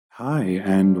Hi,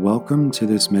 and welcome to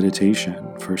this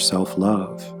meditation for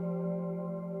self-love.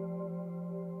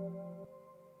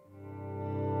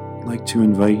 I'd like to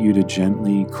invite you to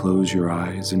gently close your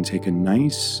eyes and take a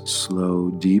nice, slow,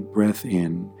 deep breath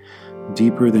in,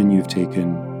 deeper than you've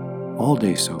taken all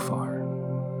day so far.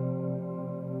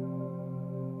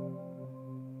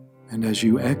 And as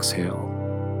you exhale,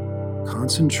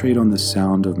 concentrate on the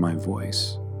sound of my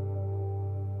voice,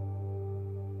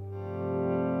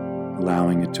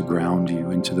 allowing it to ground you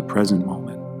into the present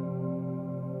moment.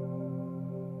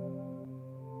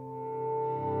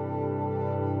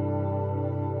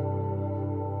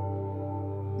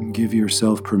 And give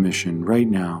yourself permission right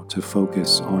now to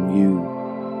focus on you,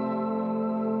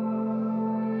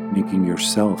 making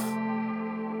yourself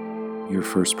your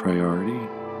first priority.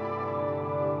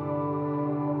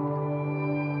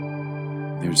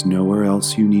 There's nowhere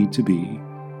else you need to be.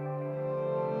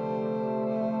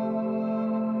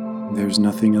 There's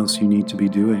nothing else you need to be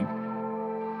doing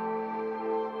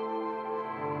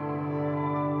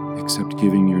except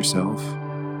giving yourself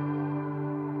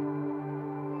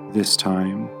this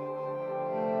time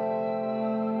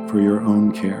for your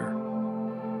own care,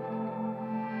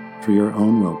 for your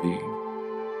own well-being.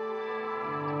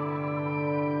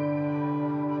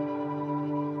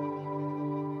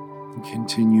 And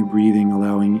continue breathing,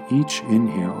 allowing each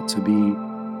inhale to be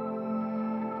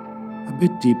a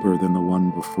bit deeper than the one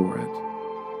before it.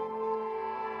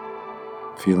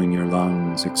 Feeling your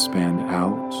lungs expand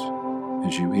out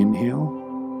as you inhale,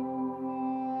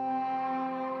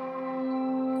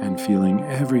 and feeling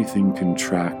everything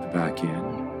contract back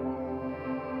in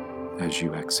as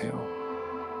you exhale.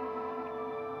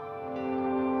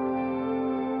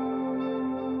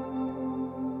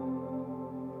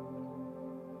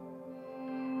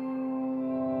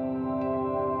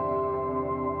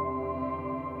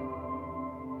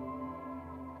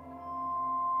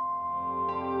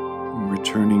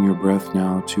 Returning your breath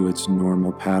now to its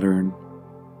normal pattern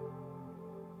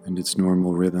and its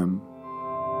normal rhythm.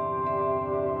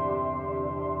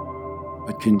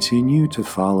 But continue to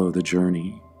follow the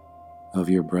journey of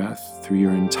your breath through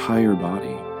your entire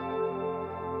body.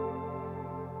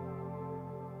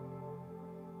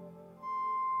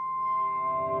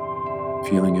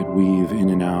 Feeling it weave in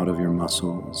and out of your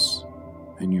muscles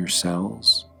and your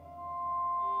cells.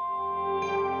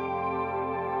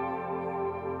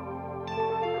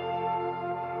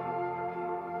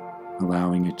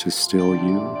 Allowing it to still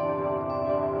you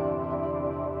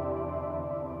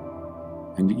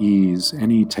and ease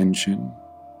any tension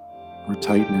or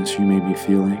tightness you may be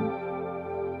feeling.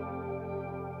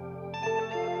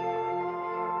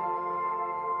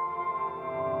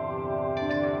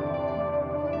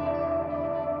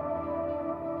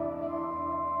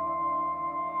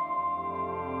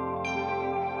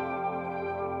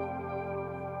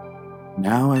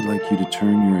 Now I'd like you to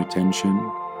turn your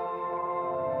attention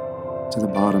to the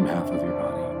bottom half of your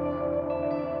body.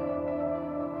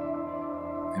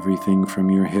 Everything from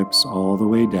your hips all the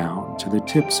way down to the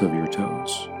tips of your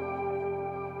toes.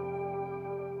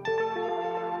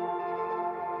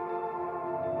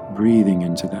 Breathing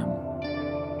into them.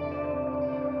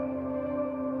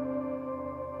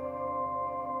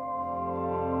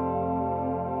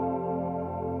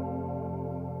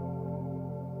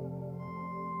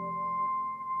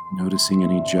 Noticing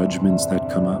any judgments that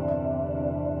come up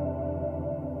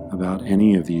about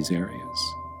any of these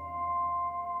areas.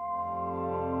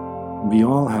 We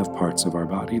all have parts of our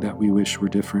body that we wish were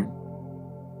different,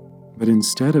 but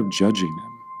instead of judging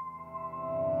them,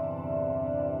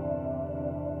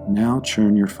 now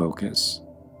turn your focus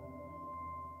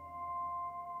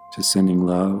to sending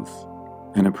love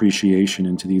and appreciation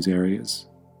into these areas.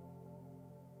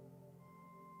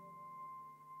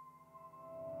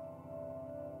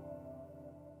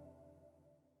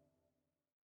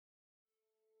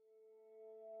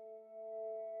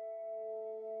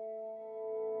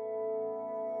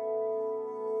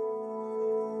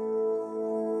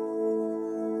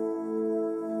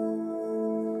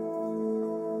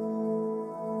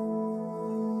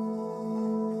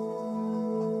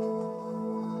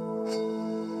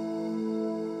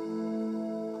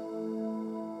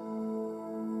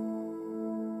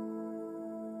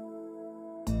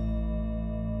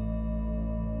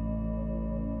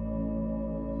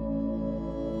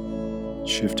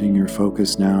 Shifting your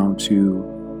focus now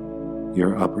to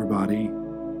your upper body,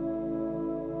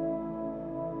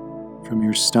 from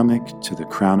your stomach to the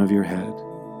crown of your head.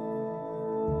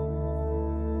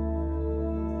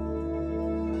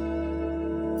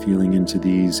 Feeling into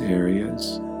these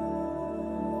areas,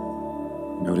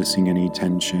 noticing any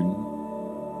tension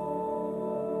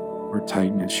or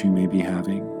tightness you may be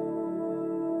having.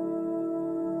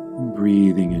 and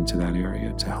breathing into that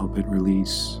area to help it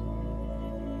release.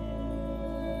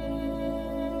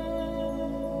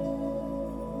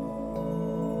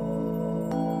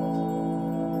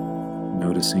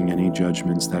 Noticing any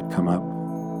judgments that come up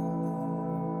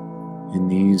in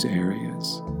these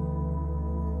areas.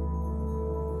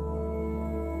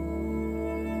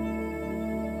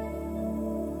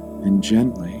 And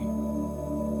gently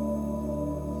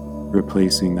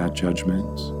replacing that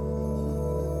judgment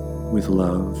with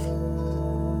love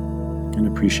and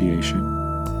appreciation.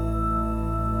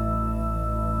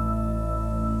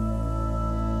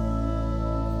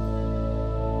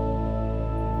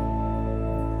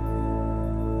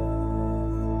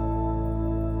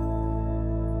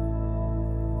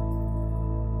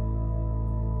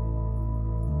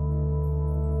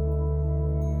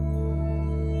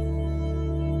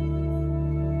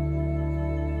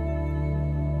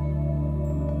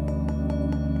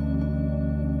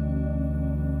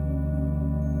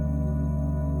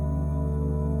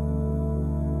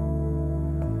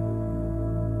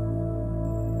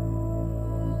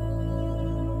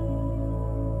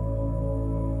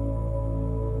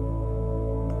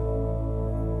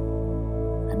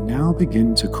 Now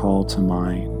begin to call to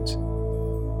mind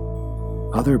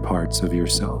other parts of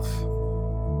yourself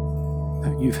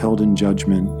that you've held in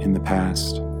judgment in the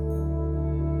past.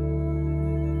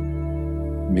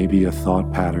 Maybe a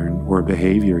thought pattern or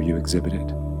behavior you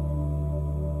exhibited.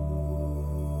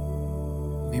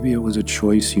 Maybe it was a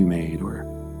choice you made or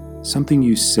something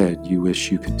you said you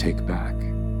wish you could take back.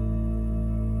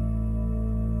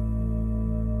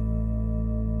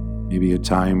 Maybe a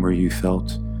time where you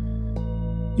felt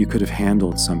you could have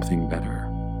handled something better.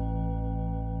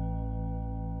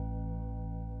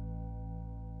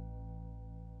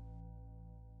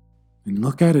 And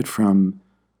look at it from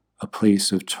a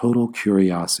place of total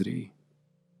curiosity.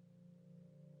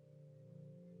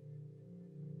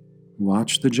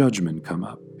 Watch the judgment come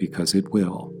up, because it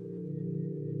will.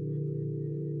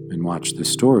 And watch the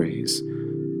stories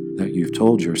that you've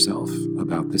told yourself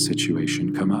about the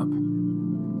situation come up,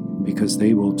 because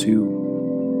they will too.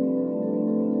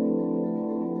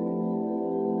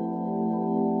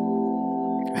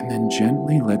 And then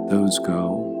gently let those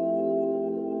go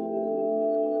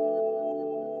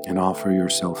and offer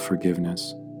yourself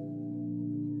forgiveness.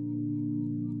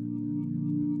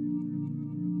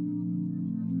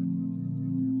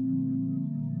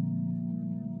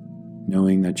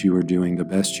 Knowing that you were doing the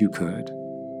best you could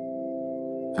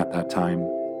at that time.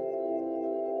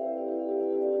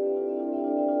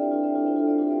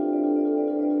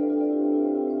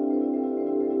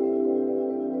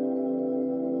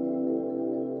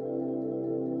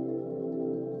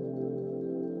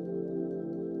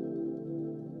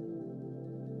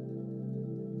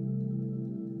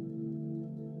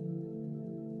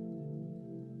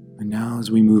 And now, as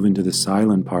we move into the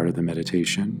silent part of the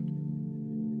meditation,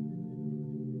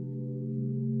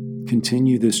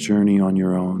 continue this journey on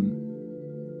your own,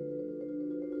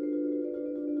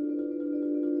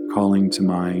 calling to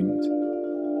mind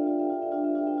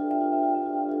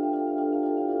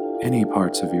any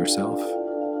parts of yourself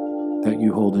that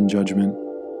you hold in judgment.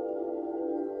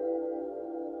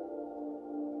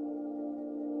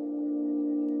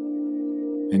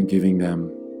 And giving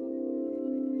them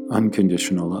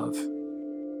unconditional love,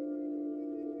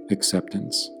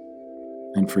 acceptance,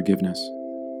 and forgiveness.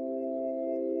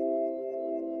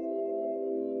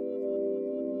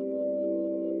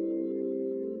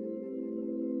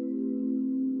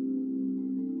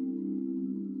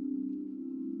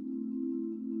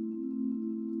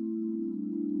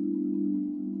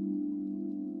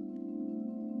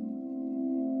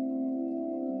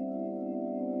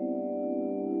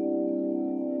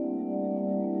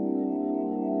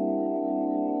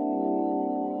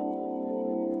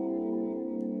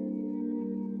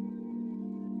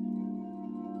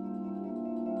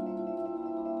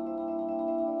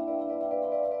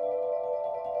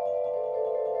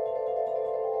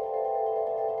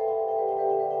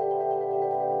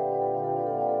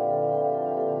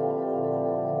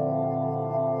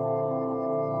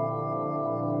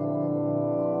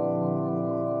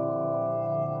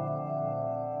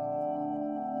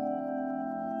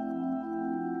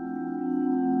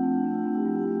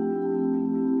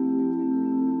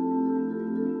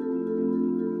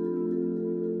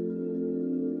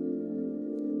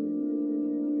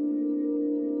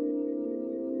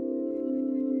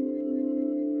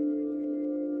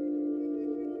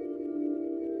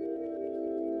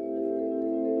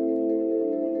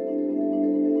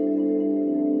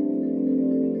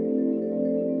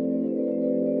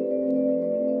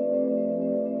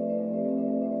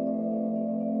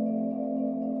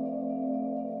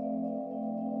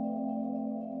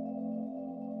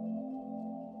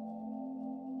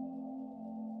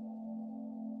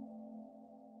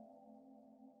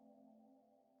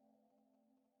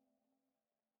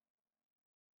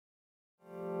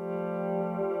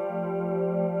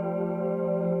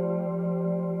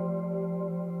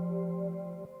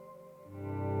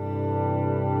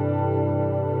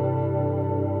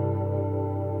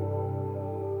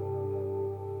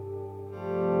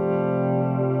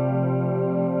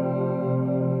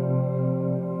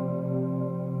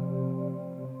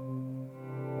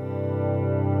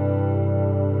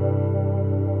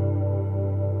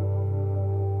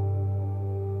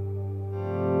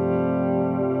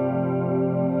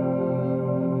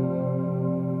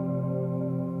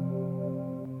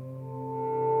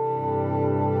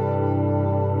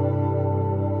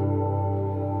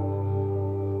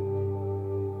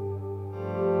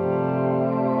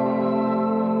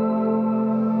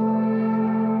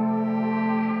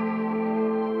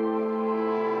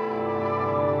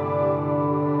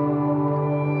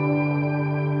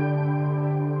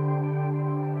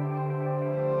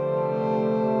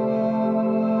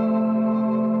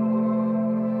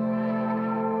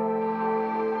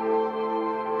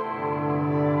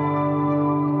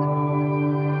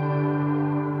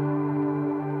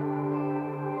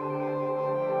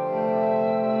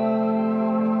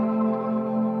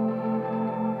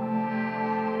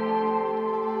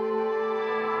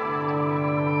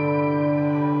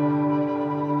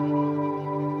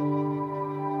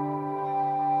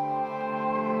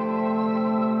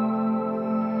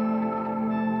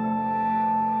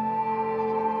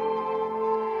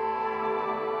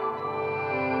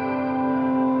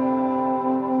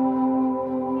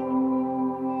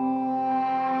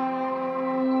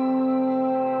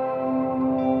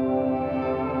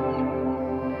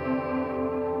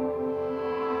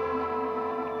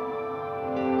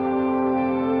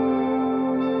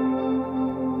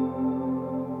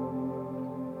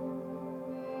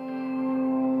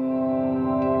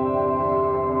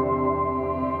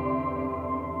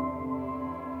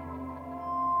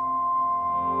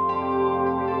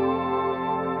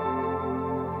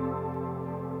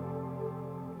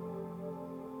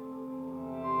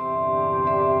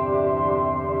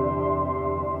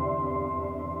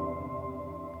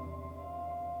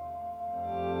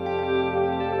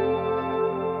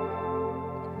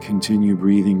 Continue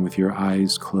breathing with your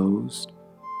eyes closed.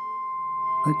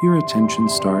 Let your attention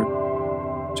start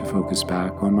to focus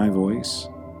back on my voice.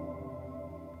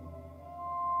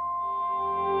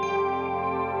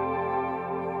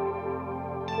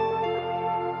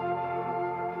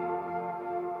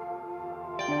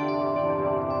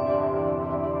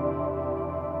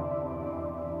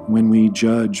 When we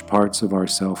judge parts of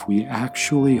ourselves, we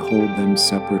actually hold them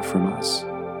separate from us.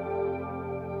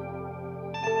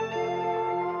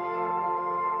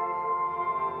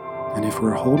 And if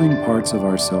we're holding parts of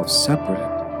ourselves separate,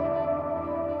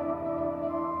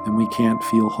 then we can't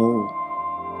feel whole.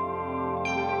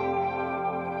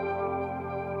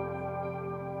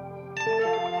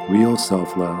 Real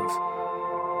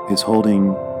self-love is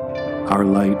holding our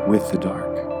light with the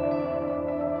dark,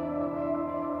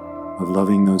 of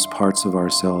loving those parts of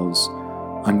ourselves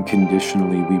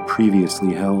unconditionally we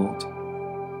previously held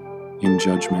in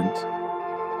judgment.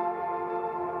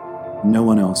 No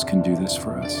one else can do this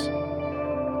for us.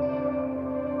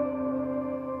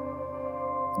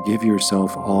 Give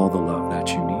yourself all the love that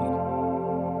you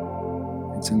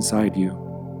need. It's inside you.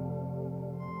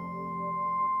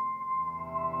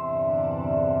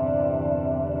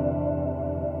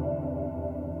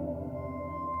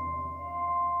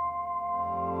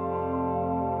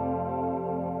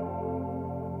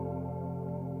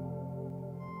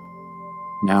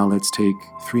 Now let's take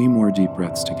 3 more deep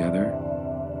breaths together.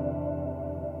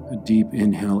 A deep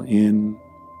inhale in,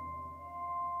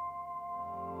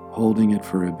 holding it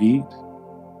for a beat,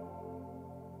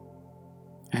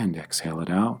 and exhale it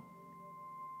out.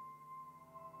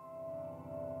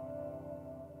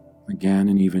 Again,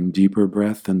 an even deeper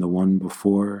breath than the one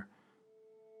before,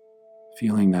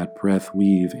 feeling that breath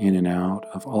weave in and out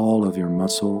of all of your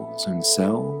muscles and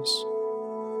cells.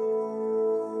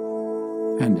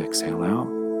 And exhale out.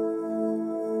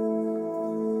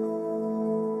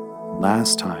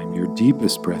 Last time, your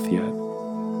deepest breath yet,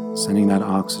 sending that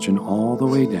oxygen all the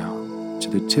way down to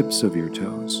the tips of your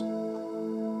toes.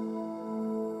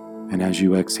 And as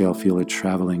you exhale, feel it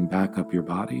traveling back up your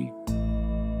body.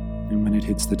 And when it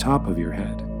hits the top of your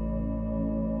head,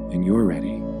 and you're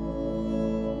ready,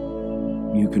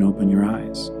 you can open your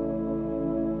eyes.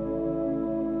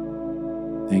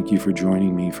 Thank you for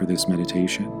joining me for this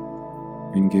meditation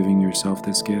and giving yourself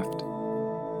this gift.